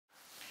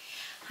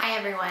Hi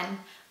everyone,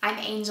 I'm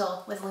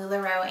Angel with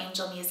LuLaRoe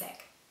Angel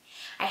Music.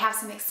 I have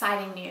some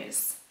exciting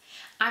news.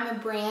 I'm a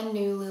brand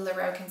new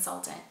LuLaRoe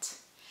consultant.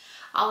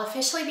 I'll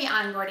officially be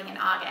onboarding in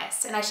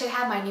August, and I should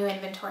have my new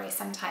inventory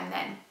sometime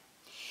then.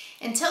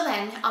 Until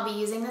then, I'll be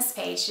using this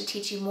page to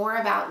teach you more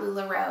about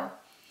LuLaRoe,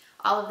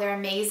 all of their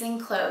amazing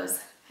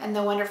clothes, and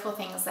the wonderful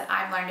things that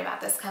I've learned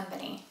about this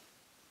company.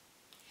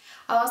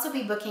 I'll also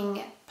be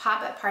booking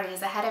pop-up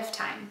parties ahead of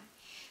time.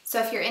 So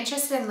if you're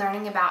interested in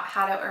learning about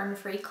how to earn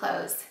free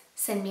clothes,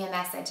 send me a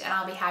message and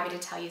I'll be happy to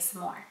tell you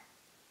some more.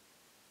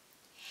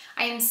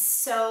 I am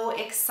so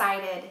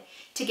excited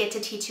to get to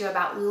teach you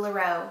about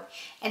LuLaRoe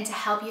and to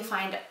help you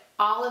find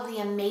all of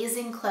the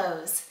amazing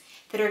clothes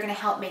that are going to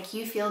help make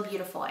you feel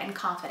beautiful and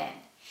confident,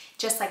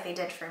 just like they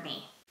did for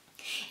me.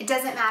 It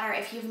doesn't matter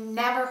if you've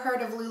never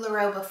heard of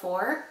LuLaRoe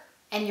before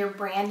and you're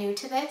brand new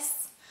to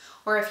this,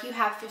 or if you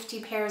have 50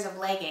 pairs of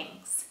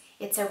leggings,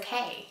 it's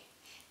okay.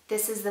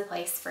 This is the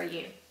place for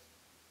you.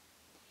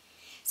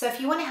 So if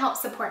you want to help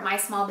support my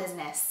small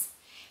business,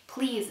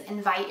 please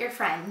invite your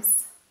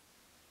friends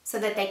so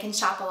that they can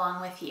shop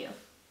along with you.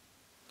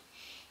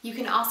 You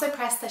can also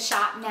press the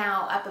Shop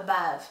Now up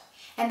above,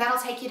 and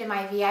that'll take you to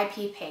my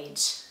VIP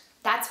page.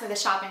 That's where the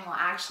shopping will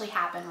actually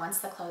happen once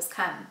the clothes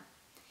come.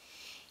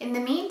 In the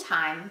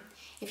meantime,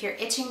 if you're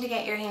itching to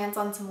get your hands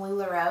on some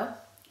LuLaRoe,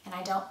 and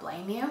I don't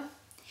blame you,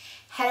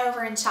 head over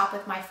and shop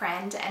with my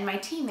friend and my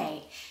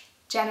teammate,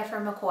 Jennifer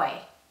McCoy,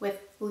 with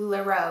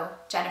LuLaRoe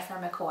Jennifer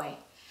McCoy.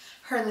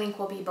 Her link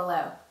will be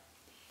below.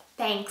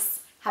 Thanks.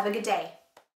 Have a good day.